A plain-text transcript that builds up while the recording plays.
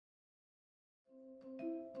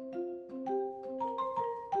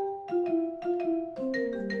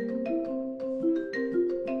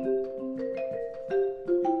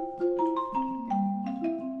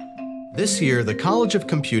This year, the College of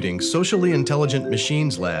Computing's Socially Intelligent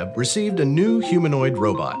Machines lab received a new humanoid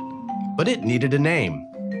robot, but it needed a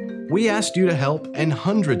name. We asked you to help, and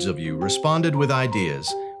hundreds of you responded with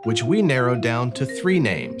ideas, which we narrowed down to 3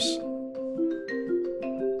 names.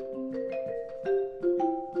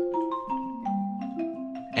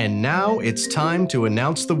 And now it's time to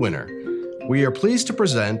announce the winner. We are pleased to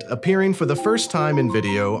present, appearing for the first time in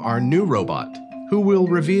video, our new robot, who will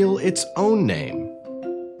reveal its own name.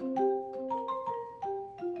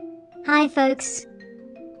 Hi, folks.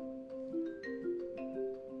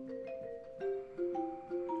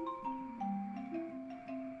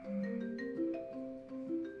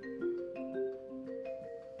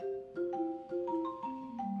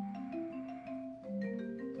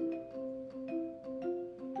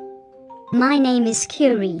 My name is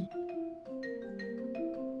Curi.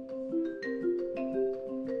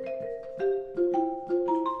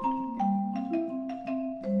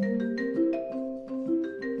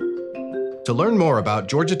 To learn more about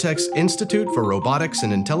Georgia Tech's Institute for Robotics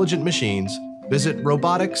and Intelligent Machines, visit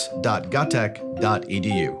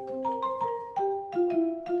robotics.gatech.edu.